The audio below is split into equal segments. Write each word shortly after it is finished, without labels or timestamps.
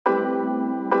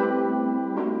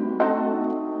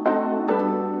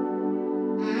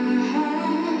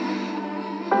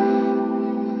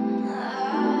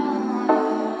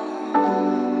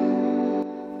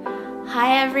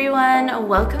everyone,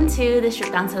 welcome to the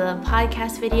Strip Down to Love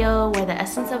podcast video where the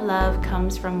essence of love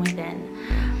comes from within.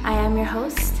 I am your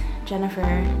host,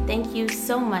 Jennifer. Thank you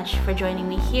so much for joining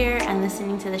me here and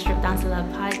listening to the Strip Down to Love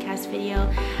podcast video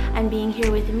and being here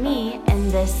with me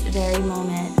in this very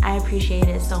moment. I appreciate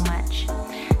it so much.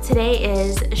 Today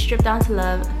is Strip Down to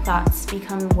Love Thoughts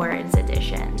Become Words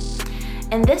edition.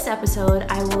 In this episode,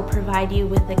 I will provide you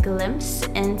with a glimpse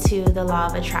into the law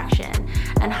of attraction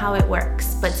and how it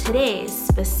works. But today,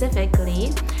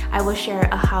 specifically, I will share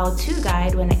a how-to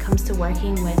guide when it comes to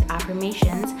working with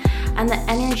affirmations and the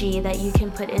energy that you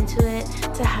can put into it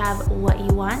to have what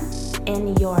you want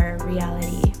in your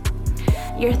reality.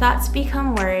 Your thoughts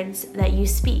become words that you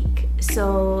speak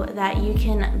so that you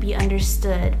can be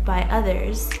understood by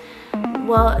others.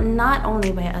 Well, not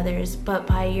only by others, but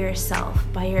by yourself,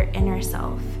 by your inner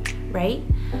self, right?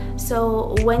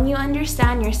 So when you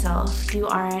understand yourself, you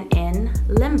aren't in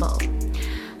limbo.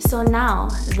 So now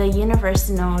the universe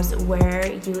knows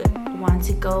where you want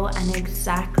to go and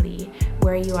exactly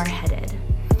where you are headed.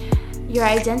 Your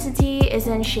identity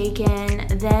isn't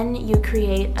shaken, then you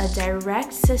create a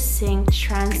direct, succinct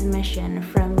transmission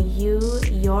from you,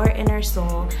 your inner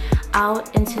soul,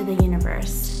 out into the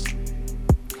universe,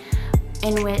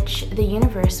 in which the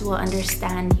universe will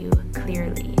understand you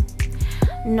clearly.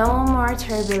 No more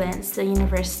turbulence. The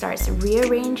universe starts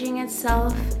rearranging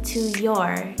itself to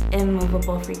your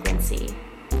immovable frequency.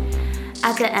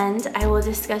 At the end, I will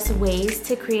discuss ways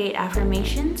to create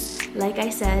affirmations, like I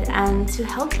said, and to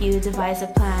help you devise a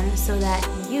plan so that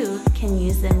you can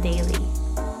use them daily.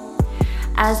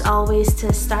 As always,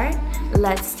 to start,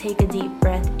 let's take a deep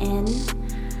breath in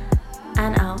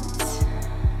and out.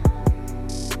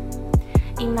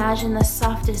 Imagine the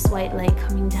softest white light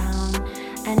coming down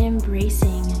and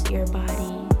embracing your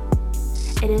body.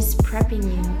 It is prepping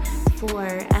you for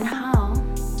and how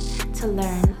to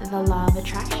learn the law of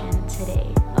attraction today,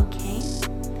 okay?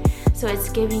 So it's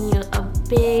giving you a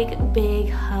big, big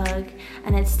hug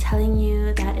and it's telling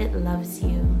you that it loves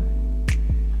you.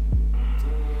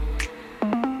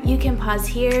 You can pause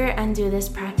here and do this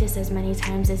practice as many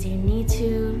times as you need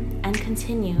to and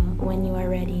continue when you are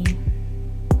ready.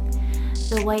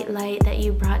 The white light that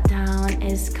you brought down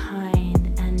is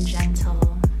kind and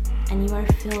gentle, and you are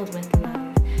filled with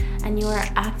love, and you are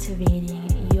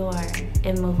activating your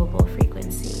immovable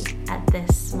frequency at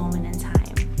this moment in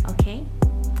time, okay?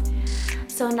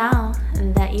 So now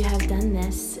that you have done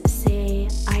this, say,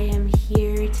 I am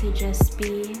here to just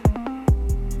be.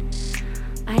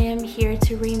 I am here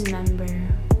to remember.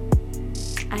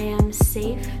 I am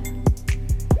safe.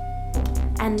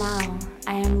 And now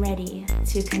I am ready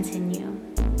to continue.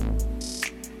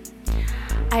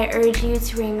 I urge you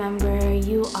to remember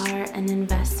you are an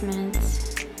investment.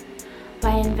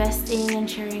 By investing and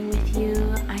sharing with you,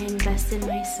 I invest in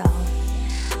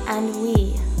myself, and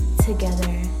we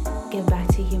together give back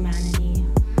to humanity.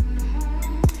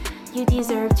 You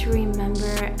deserve to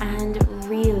remember and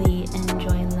really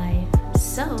enjoy life.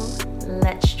 So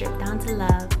let's strip down to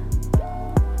love.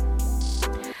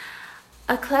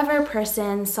 A clever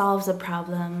person solves a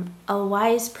problem. A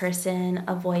wise person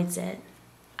avoids it.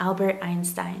 Albert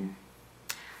Einstein.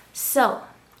 So,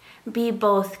 be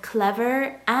both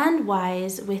clever and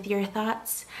wise with your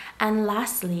thoughts, and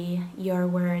lastly, your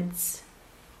words.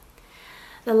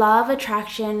 The law of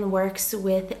attraction works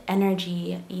with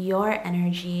energy, your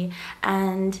energy,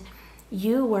 and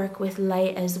you work with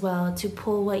light as well to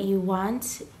pull what you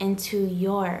want into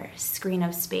your screen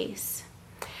of space.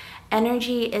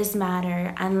 Energy is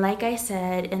matter, and like I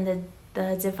said in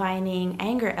the Defining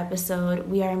Anger episode,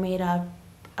 we are made up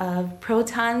of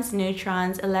protons,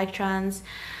 neutrons, electrons,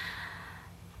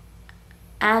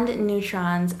 and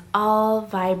neutrons, all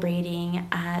vibrating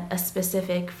at a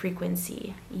specific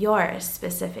frequency, your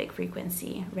specific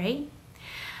frequency, right?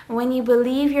 When you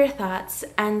believe your thoughts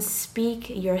and speak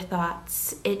your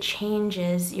thoughts, it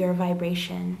changes your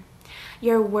vibration.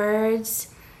 Your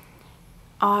words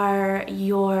are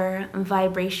your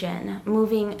vibration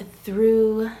moving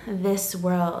through this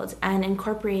world and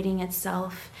incorporating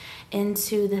itself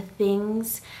into the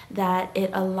things that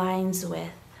it aligns with.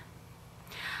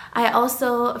 I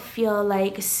also feel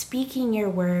like speaking your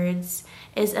words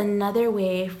is another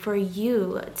way for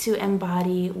you to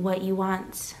embody what you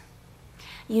want.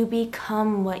 You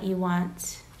become what you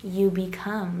want. You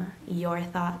become your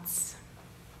thoughts.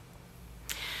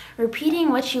 Repeating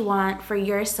what you want for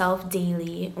yourself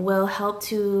daily will help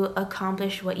to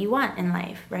accomplish what you want in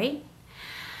life, right?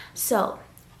 So,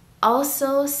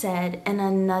 also said in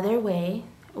another way,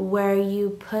 where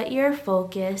you put your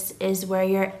focus is where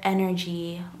your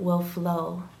energy will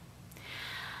flow.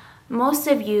 Most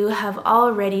of you have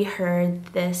already heard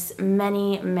this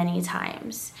many, many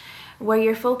times. Where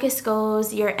your focus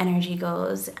goes, your energy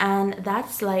goes. And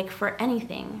that's like for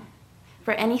anything.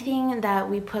 For anything that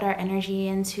we put our energy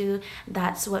into,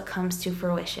 that's what comes to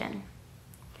fruition.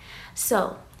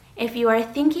 So, if you are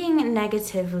thinking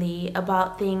negatively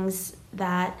about things,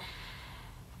 that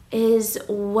is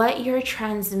what your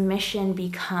transmission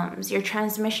becomes. Your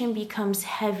transmission becomes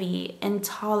heavy,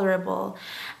 intolerable,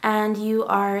 and you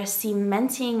are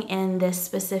cementing in this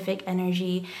specific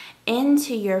energy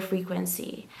into your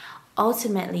frequency.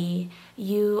 Ultimately,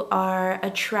 you are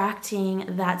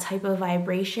attracting that type of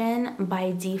vibration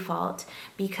by default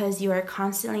because you are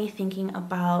constantly thinking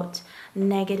about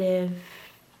negative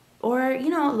or,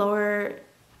 lower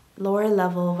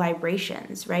level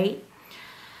vibrations, right?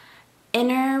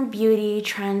 Inner beauty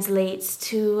translates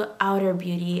to outer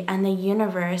beauty, and the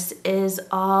universe is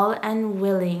all and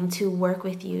willing to work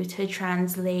with you to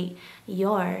translate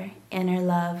your inner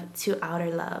love to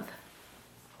outer love.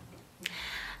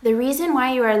 The reason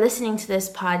why you are listening to this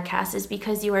podcast is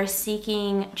because you are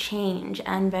seeking change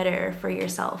and better for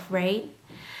yourself, right?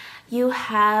 You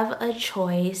have a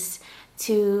choice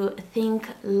to think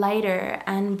lighter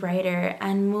and brighter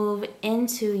and move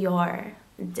into your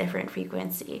different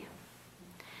frequency.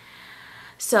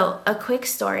 So, a quick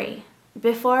story.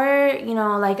 Before,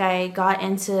 I got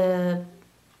into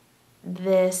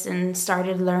this and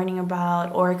started learning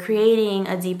about or creating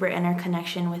a deeper inner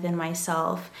connection within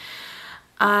myself,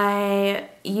 I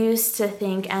used to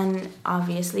think, and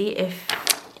obviously if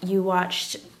you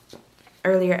watched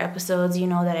earlier episodes, you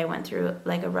know that I went through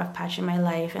like a rough patch in my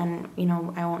life, and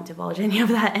I won't divulge any of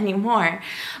that anymore.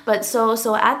 But so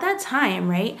at that time,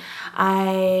 right,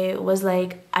 I was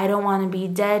like, I don't want to be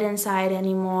dead inside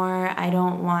anymore. I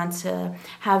don't want to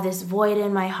have this void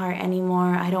in my heart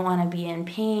anymore. I don't want to be in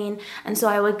pain. And so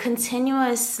I would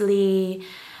continuously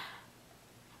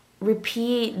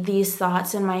repeat these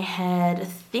thoughts in my head,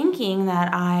 thinking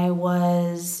that I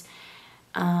was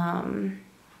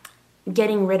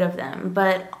getting rid of them.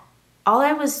 But all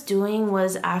I was doing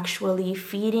was actually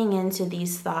feeding into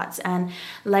these thoughts and,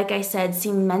 like I said,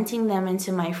 cementing them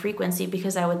into my frequency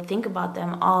because I would think about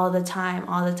them all the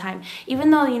time.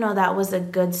 Even though, that was a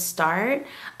good start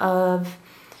of,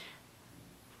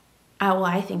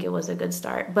 I think it was a good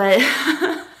start, but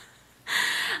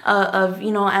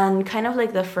and kind of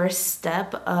like the first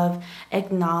step of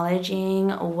acknowledging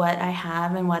what I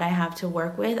have and what I have to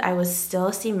work with, I was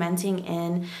still cementing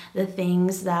in the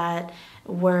things that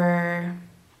were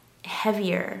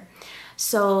heavier.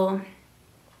 So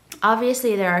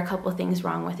obviously there are a couple things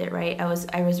wrong with it, right? I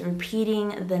was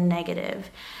repeating the negative.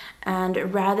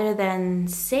 And rather than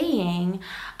saying,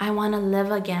 I want to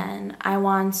live again, I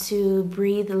want to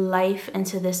breathe life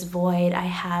into this void I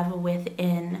have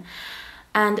within.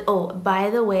 And by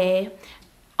the way,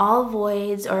 all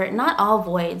voids, or not all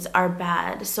voids, are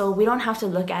bad. So we don't have to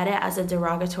look at it as a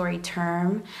derogatory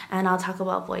term. And I'll talk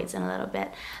about voids in a little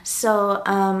bit. So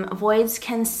voids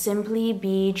can simply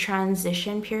be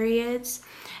transition periods.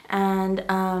 And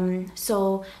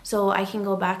so I can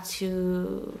go back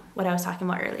to what I was talking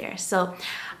about earlier. So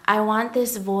I want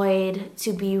this void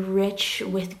to be rich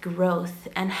with growth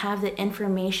and have the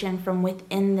information from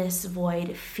within this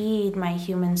void feed my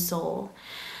human soul,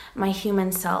 my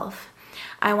human self.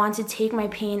 I want to take my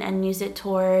pain and use it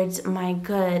towards my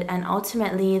good, and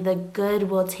ultimately the good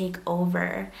will take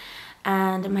over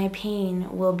and my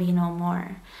pain will be no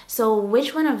more. So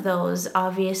which one of those?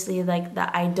 Obviously, like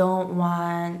that I don't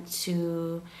want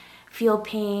to feel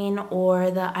pain, or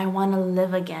that I want to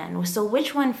live again. So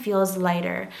which one feels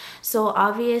lighter? So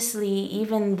obviously,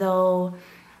 even though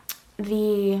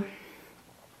the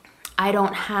I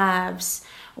don't haves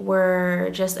were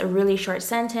just a really short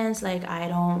sentence, like I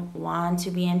don't want to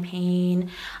be in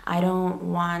pain, I don't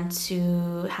want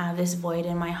to have this void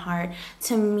in my heart,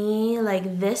 to me,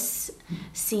 like this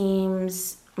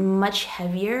seems much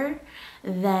heavier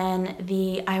than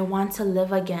the I want to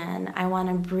live again, I want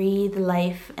to breathe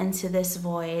life into this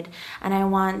void, and I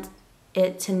want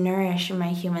it to nourish my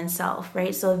human self,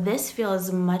 right? So this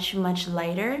feels much, much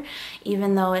lighter,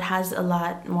 even though it has a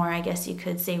lot more, I guess you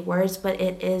could say, words, but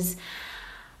it is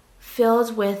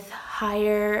filled with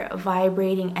higher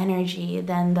vibrating energy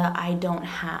than the I don't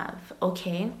have,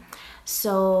 okay?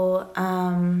 So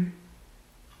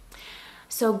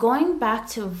going back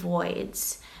to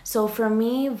voids, so for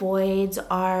me, voids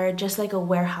are just like a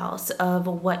warehouse of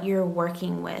what you're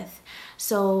working with.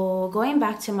 So going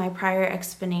back to my prior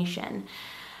explanation,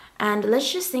 and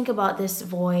let's just think about this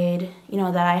void,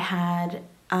 that I had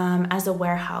as a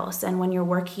warehouse, and when you're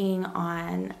working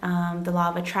on the law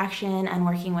of attraction and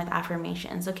working with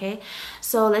affirmations, okay?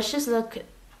 So let's just look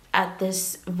at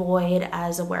this void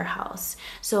as a warehouse.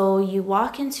 So you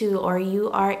walk into, or you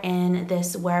are in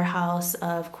this warehouse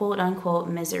of quote unquote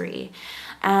misery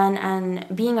and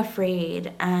being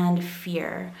afraid and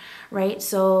fear, right?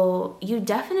 So you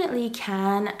definitely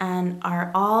can and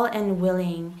are all and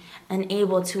willing and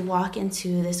able to walk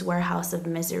into this warehouse of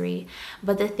misery.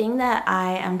 But the thing that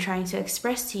I am trying to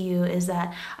express to you is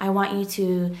that I want you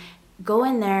to go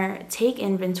in there, take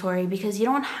inventory, because you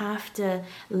don't have to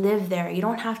live there. You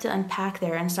don't have to unpack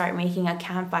there and start making a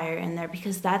campfire in there,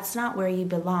 because that's not where you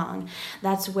belong.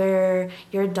 That's where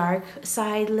your dark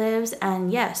side lives.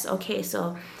 And yes, okay,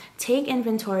 so take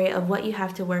inventory of what you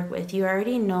have to work with. You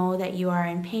already know that you are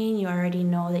in pain. You already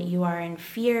know that you are in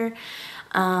fear.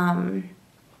 And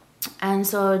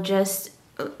so just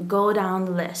go down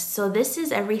the list. So this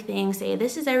is everything. Say,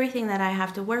 this is everything that I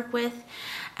have to work with.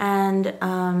 And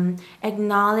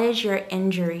acknowledge your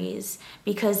injuries,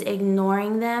 because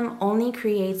ignoring them only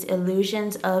creates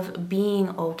illusions of being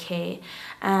okay.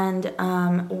 And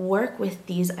work with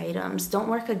these items. Don't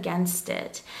work against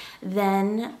it.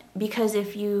 Then, because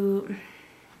if you,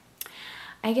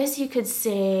 I guess you could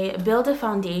say, build a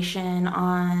foundation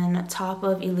on top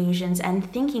of illusions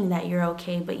and thinking that you're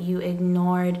okay, but you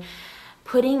ignored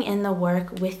putting in the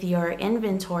work with your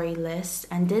inventory list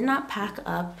and did not pack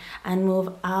up and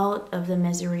move out of the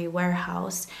misery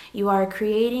warehouse. You are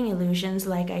creating illusions,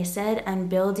 like I said, and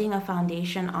building a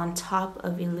foundation on top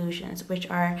of illusions, which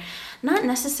are not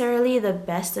necessarily the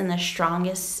best and the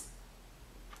strongest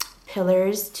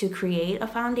pillars to create a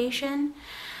foundation.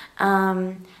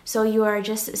 So you are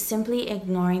just simply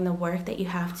ignoring the work that you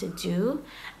have to do,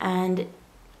 and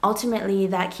ultimately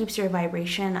that keeps your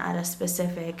vibration at a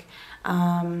specific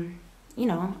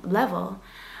level.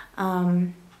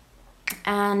 And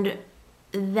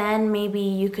then maybe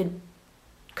you could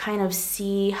kind of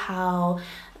see how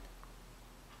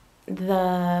you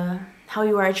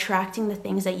are attracting the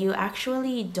things that you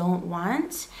actually don't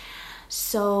want.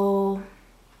 So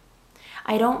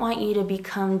I don't want you to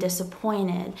become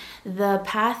disappointed. The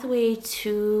pathway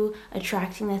to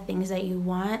attracting the things that you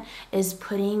want is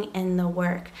putting in the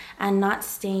work and not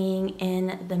staying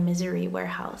in the misery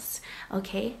warehouse,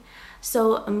 okay?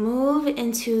 So move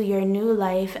into your new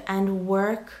life and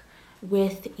work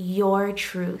with your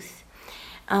truth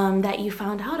that you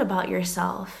found out about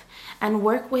yourself, and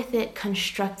work with it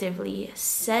constructively.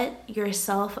 Set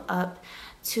yourself up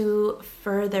to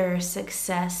further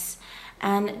success,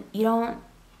 and you don't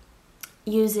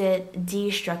use it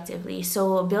destructively.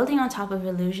 So building on top of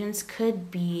illusions could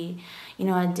be,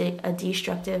 a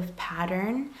destructive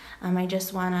pattern. I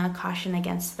just want to caution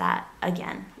against that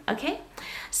again, okay?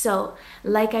 So,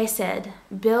 like I said,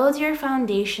 build your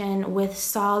foundation with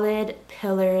solid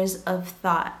pillars of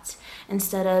thought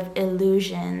instead of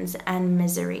illusions and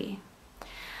misery.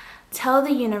 Tell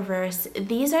the universe,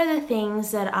 these are the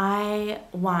things that I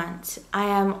want. I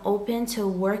am open to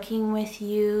working with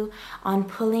you on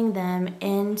pulling them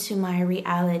into my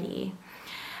reality.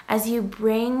 As you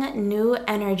bring new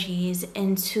energies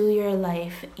into your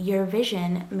life, your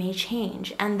vision may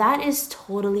change. And that is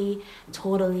totally,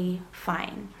 totally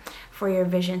fine for your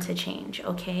vision to change,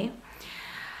 okay?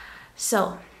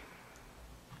 So,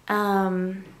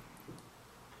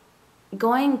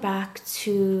 going back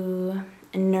to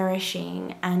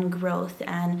nourishing and growth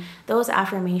and those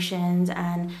affirmations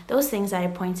and those things that I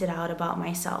pointed out about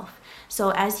myself.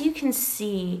 So as you can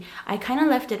see, I kind of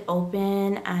left it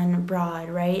open and broad,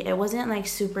 right? It wasn't like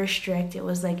super strict. It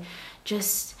was like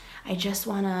I just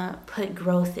want to put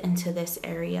growth into this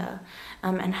area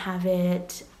and have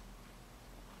it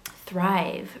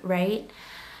thrive, right?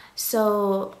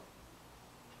 So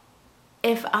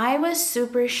if I was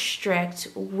super strict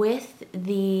with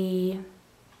the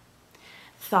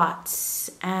thoughts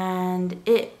and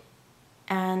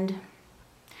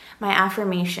my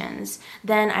affirmations,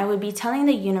 then I would be telling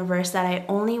the universe that I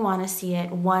only want to see it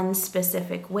one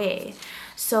specific way.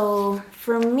 So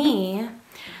for me,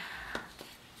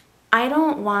 I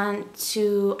want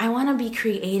to be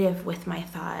creative with my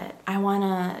thought. I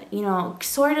want to,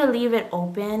 sort of leave it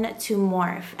open to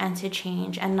morph and to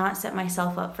change and not set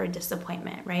myself up for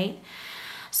disappointment, right?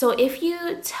 So if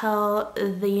you tell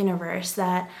the universe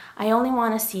that I only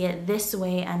want to see it this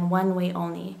way and one way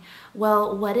only,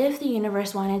 well, what if the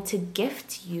universe wanted to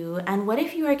gift you? And what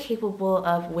if you are capable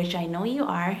of, which I know you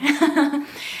are,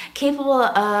 capable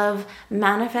of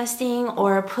manifesting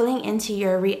or pulling into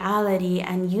your reality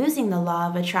and using the law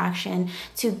of attraction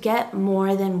to get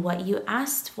more than what you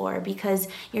asked for, because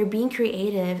you're being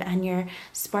creative and you're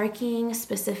sparking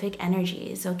specific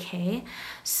energies, okay?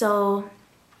 So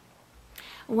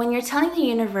when you're telling the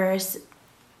universe,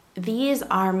 these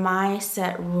are my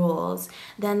set rules,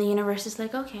 then the universe is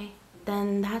like, okay,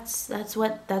 then that's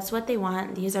what they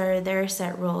want. These are their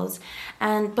set rules.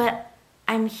 But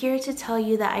I'm here to tell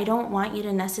you that I don't want you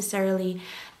to necessarily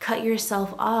cut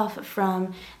yourself off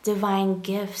from divine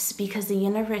gifts, because the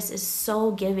universe is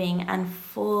so giving and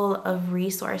full of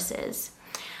resources.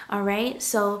 All right.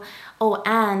 So,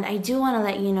 and I do want to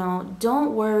let you know,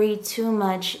 don't worry too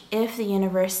much if the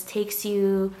universe takes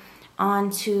you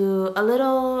onto a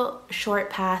little short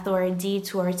path or a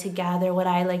detour to gather what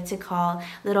I like to call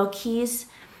little keys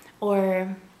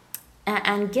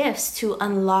and gifts to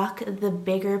unlock the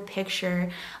bigger picture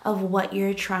of what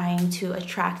you're trying to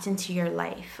attract into your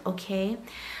life, okay?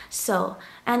 So,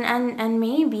 and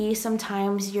maybe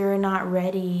sometimes you're not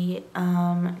ready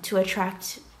to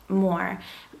attract more,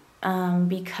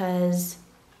 because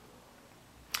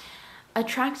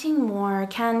attracting more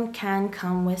can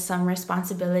come with some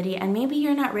responsibility, and maybe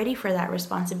you're not ready for that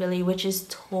responsibility, which is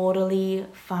totally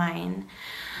fine.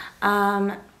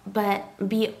 But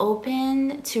be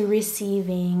open to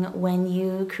receiving when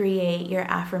you create your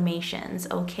affirmations,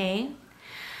 okay?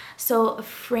 So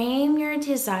frame your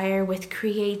desire with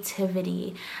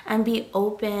creativity and be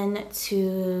open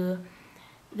to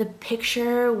the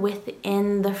picture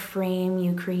within the frame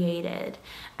you created,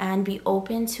 and be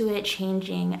open to it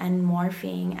changing and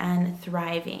morphing and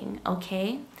thriving,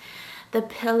 okay? The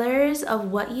pillars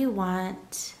of what you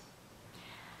want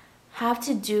have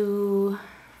to do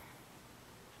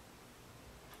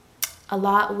a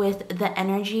lot with the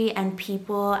energy and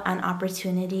people and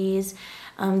opportunities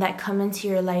that come into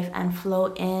your life and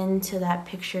flow into that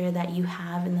picture that you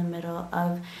have in the middle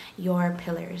of your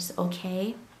pillars,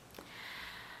 okay?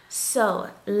 So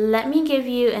let me give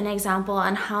you an example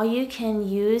on how you can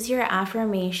use your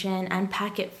affirmation and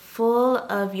pack it full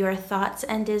of your thoughts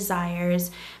and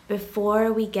desires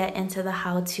before we get into the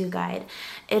how-to guide.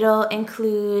 It'll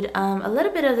include a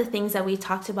little bit of the things that we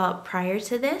talked about prior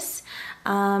to this.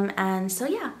 And so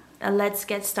yeah, let's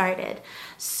get started.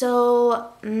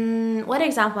 So what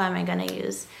example am I going to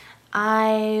use?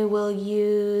 I will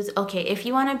use, okay, if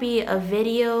you want to be a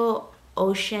video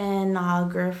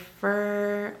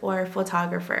oceanographer or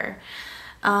photographer,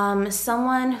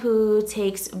 someone who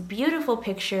takes beautiful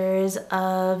pictures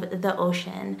of the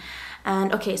ocean.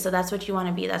 And okay, so that's what you want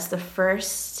to be. That's the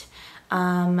first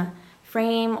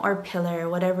frame or pillar,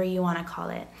 whatever you want to call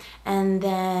it. And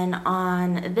then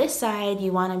on this side,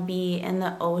 you want to be in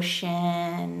the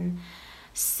ocean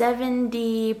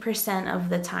 70% of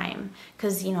the time,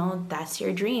 because you know that's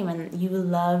your dream and you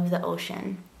love the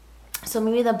ocean. So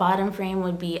maybe the bottom frame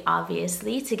would be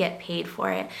obviously to get paid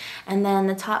for it. And then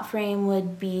the top frame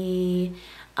would be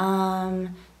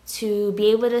to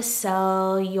be able to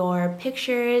sell your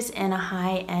pictures in a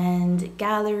high-end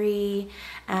gallery,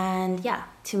 and yeah,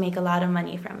 to make a lot of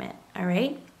money from it, all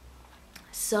right?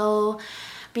 So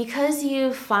because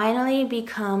you finally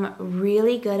become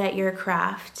really good at your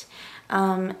craft,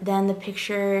 then the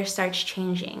picture starts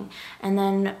changing. And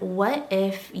then what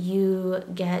if you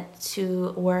get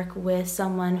to work with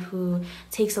someone who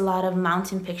takes a lot of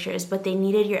mountain pictures, but they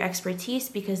needed your expertise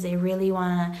because they really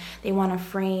want to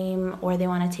frame, or they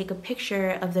want to take a picture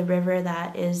of the river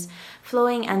that is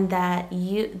flowing, and that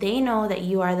they know that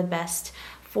you are the best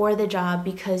for the job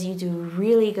because you do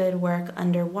really good work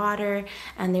underwater,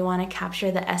 and they want to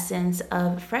capture the essence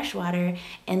of fresh water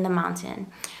in the mountain.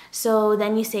 So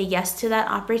then you say yes to that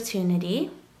opportunity.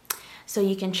 So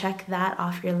you can check that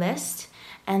off your list.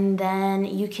 And then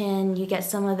you get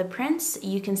some of the prints,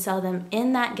 you can sell them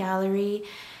in that gallery,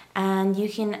 and you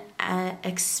can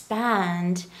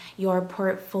expand your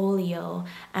portfolio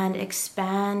and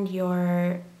expand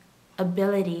your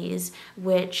abilities,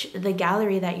 which the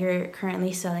gallery that you're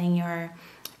currently selling your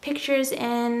pictures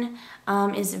in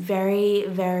is very,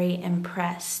 very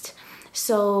impressed.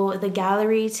 So the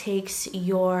gallery takes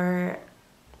your,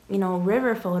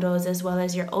 river photos as well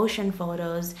as your ocean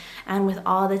photos, and with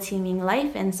all the teeming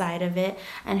life inside of it,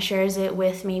 and shares it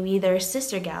with maybe their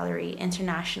sister gallery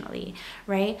internationally,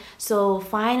 right? So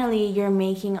finally, you're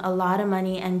making a lot of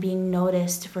money and being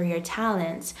noticed for your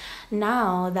talents.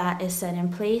 Now that is set in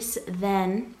place,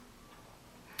 then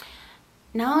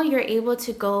now you're able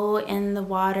to go in the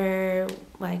water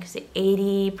like say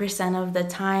 80% of the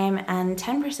time, and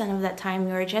 10% of that time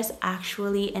you're just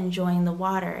actually enjoying the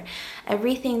water.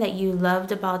 Everything that you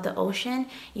loved about the ocean,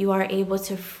 you are able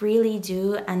to freely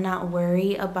do and not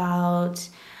worry about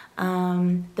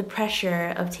the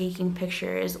pressure of taking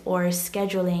pictures or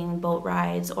scheduling boat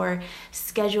rides or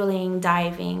scheduling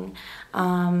diving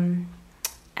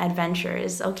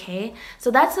adventures. Okay, so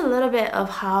that's a little bit of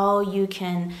how you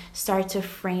can start to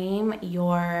frame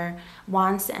your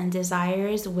wants and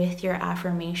desires with your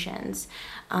affirmations.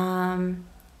 And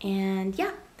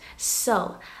yeah,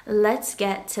 so let's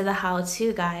get to the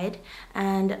how-to guide.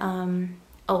 And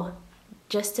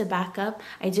just to back up,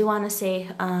 I do want to say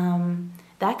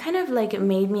that kind of like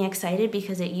made me excited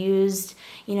because it used,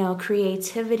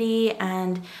 creativity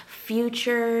and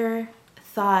future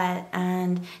thought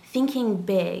and thinking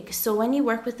big. So when you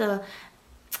work with the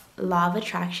law of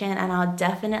attraction, and I'll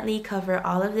definitely cover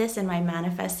all of this in my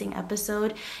manifesting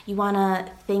episode, you want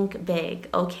to think big,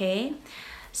 okay?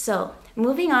 So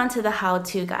moving on to the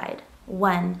how-to guide.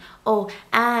 1. Oh,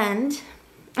 and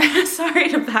sorry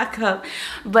to back up,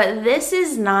 but this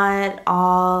is not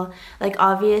all like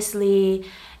obviously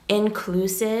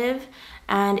inclusive,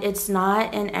 and it's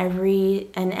not in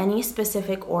any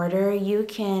specific order. You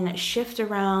can shift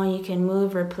around, you can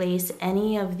move, replace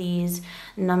any of these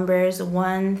numbers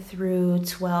 1 through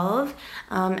 12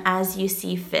 as you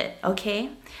see fit, okay?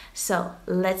 So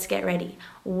let's get ready.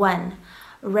 1,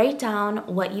 write down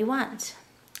what you want.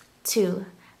 2,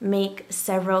 make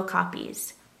several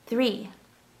copies. 3,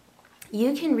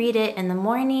 you can read it in the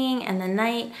morning and the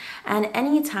night and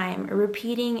anytime.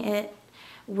 Repeating it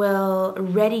will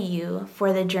ready you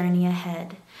for the journey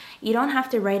ahead. You don't have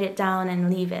to write it down and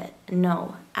leave it.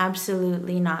 No,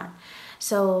 absolutely not.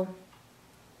 So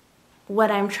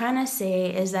what I'm trying to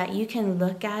say is that you can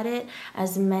look at it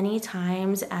as many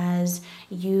times as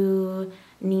you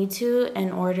need to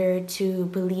in order to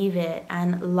believe it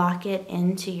and lock it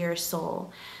into your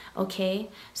soul. Okay?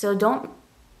 So don't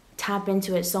tap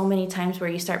into it so many times where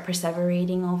you start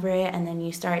perseverating over it and then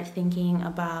you start thinking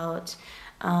about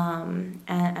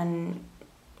and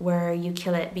where you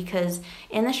kill it. Because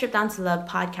in the Strip Down to Love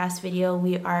podcast video,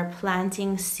 we are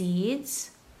planting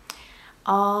seeds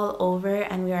all over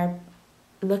and we are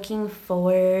looking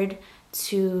forward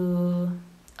to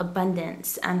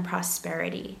abundance and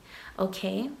prosperity.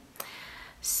 Okay?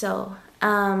 So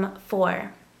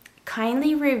 4,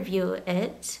 kindly review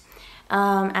it.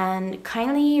 And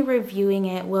kindly reviewing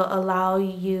it will allow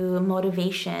you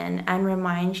motivation and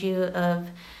remind you of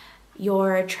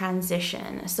your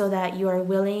transition so that you are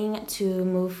willing to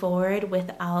move forward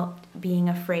without being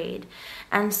afraid.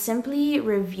 And simply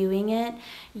reviewing it,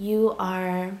 you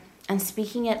are, and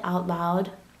speaking it out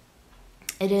loud,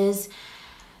 it is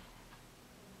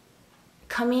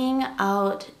coming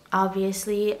out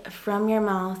obviously from your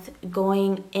mouth,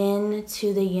 going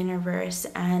into the universe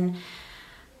and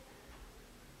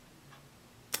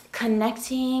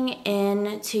connecting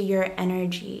into your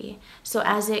energy. So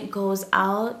as it goes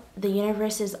out, the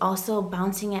universe is also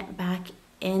bouncing it back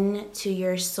into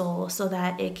your soul so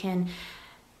that it can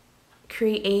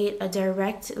create a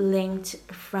direct link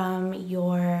from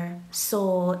your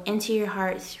soul into your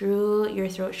heart through your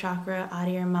throat chakra, out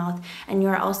of your mouth, and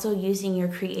you're also using your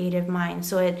creative mind.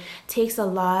 So it takes a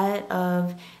lot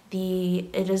of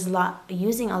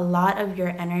using a lot of your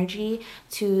energy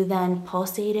to then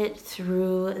pulsate it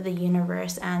through the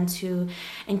universe and to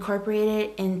incorporate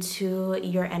it into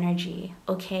your energy,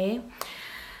 okay?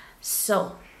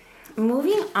 So,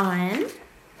 moving on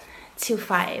to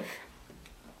 5.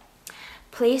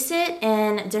 Place it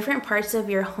in different parts of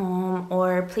your home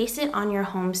or place it on your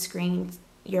home screen,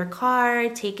 your car,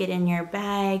 take it in your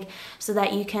bag so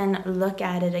that you can look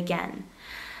at it again.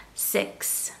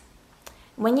 6.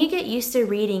 When you get used to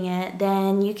reading it,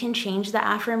 then you can change the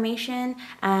affirmation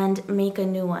and make a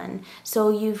new one.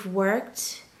 So you've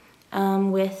worked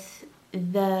with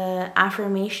the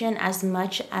affirmation as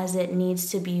much as it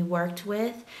needs to be worked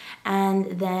with,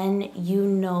 and then you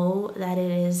know that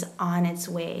it is on its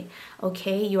way.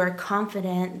 Okay? You are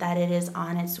confident that it is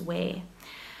on its way.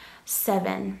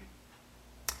 7.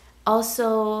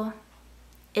 Also,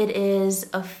 it is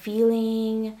a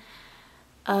feeling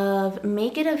of,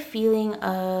 make it a feeling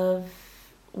of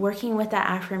working with that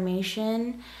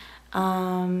affirmation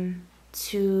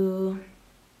to,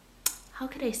 how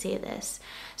could I say this?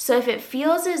 So if it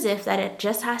feels as if that it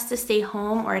just has to stay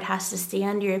home or it has to stay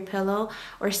under your pillow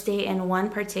or stay in one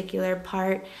particular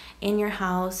part in your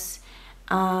house,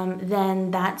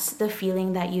 then that's the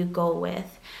feeling that you go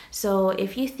with. So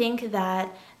if you think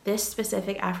that this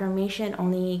specific affirmation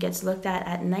only gets looked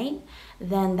at night,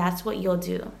 then that's what you'll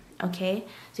do. Okay,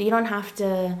 so you don't have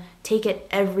to take it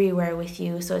everywhere with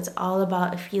you. So it's all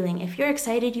about a feeling. If you're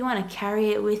excited, you want to carry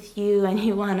it with you and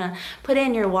you want to put it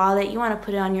in your wallet, you want to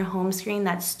put it on your home screen,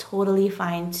 that's totally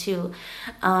fine too.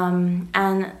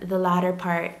 And the latter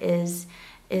part is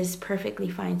perfectly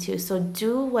fine too. So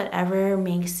do whatever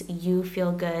makes you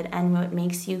feel good and what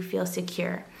makes you feel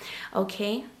secure.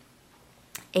 Okay?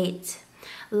 8.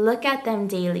 Look at them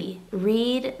daily.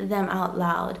 Read them out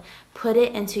loud. Put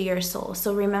it into your soul.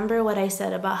 So remember what I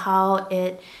said about how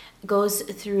it goes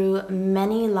through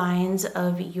many lines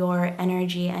of your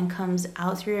energy and comes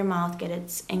out through your mouth,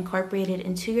 gets incorporated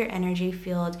into your energy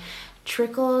field,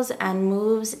 trickles and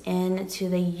moves into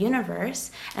the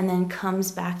universe, and then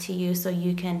comes back to you so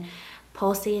you can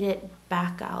pulsate it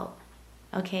back out.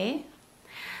 Okay?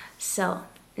 So,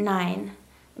 9.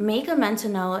 Make a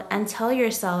mental note and tell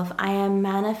yourself, I am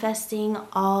manifesting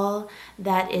all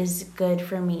that is good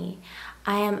for me.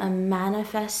 I am a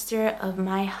manifester of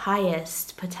my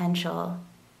highest potential.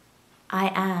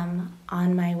 I am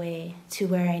on my way to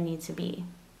where I need to be.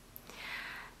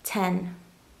 10.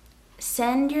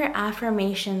 Send your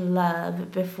affirmation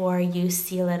love before you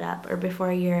seal it up or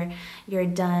before you're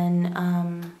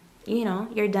done,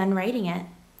 you're done writing it.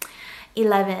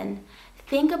 11.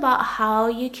 Think about how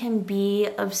you can be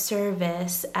of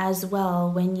service as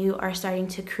well when you are starting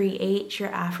to create your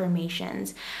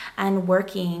affirmations and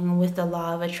working with the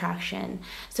law of attraction.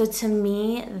 So to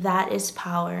me, that is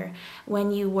power.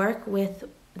 When you work with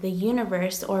the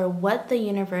universe or what the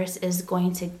universe is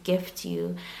going to gift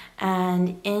you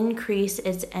and increase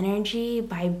its energy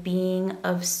by being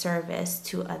of service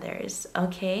to others.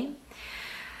 Okay?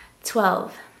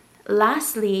 12.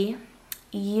 Lastly,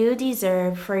 you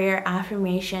deserve for your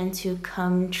affirmation to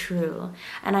come true.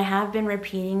 And I have been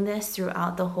repeating this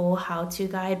throughout the whole how-to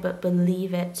guide, but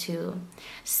believe it too.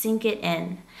 Sink it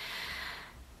in.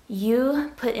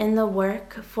 You put in the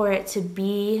work for it to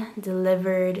be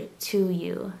delivered to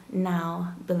you.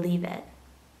 Now, believe it.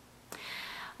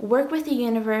 Work with the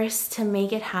universe to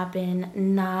make it happen,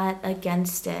 not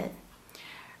against it.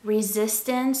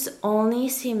 Resistance only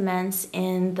cements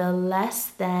in the less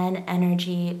than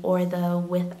energy or the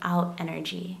without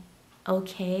energy.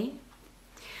 Okay?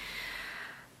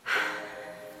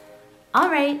 All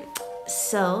right.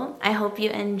 So I hope you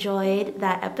enjoyed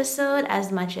that episode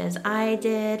as much as I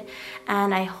did.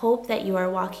 And I hope that you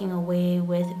are walking away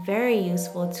with very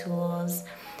useful tools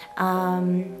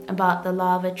about the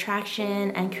law of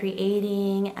attraction and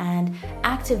creating and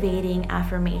activating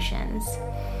affirmations.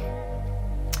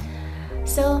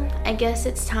 So I guess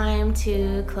it's time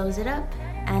to close it up.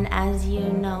 And as you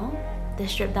know, the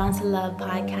Strip Down to Love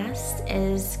podcast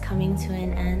is coming to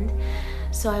an end.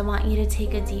 So I want you to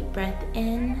take a deep breath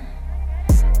in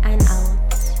and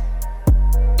out.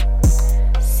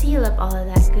 Seal up all of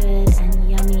that good and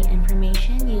yummy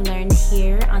information you learned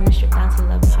here on the Strip Down to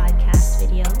Love podcast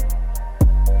video.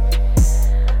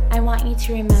 I want you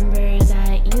to remember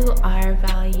that you are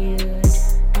valued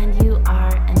and you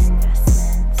are an investment.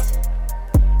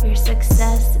 Your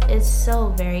success is so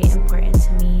very important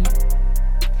to me.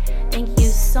 Thank you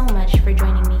so much for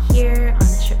joining me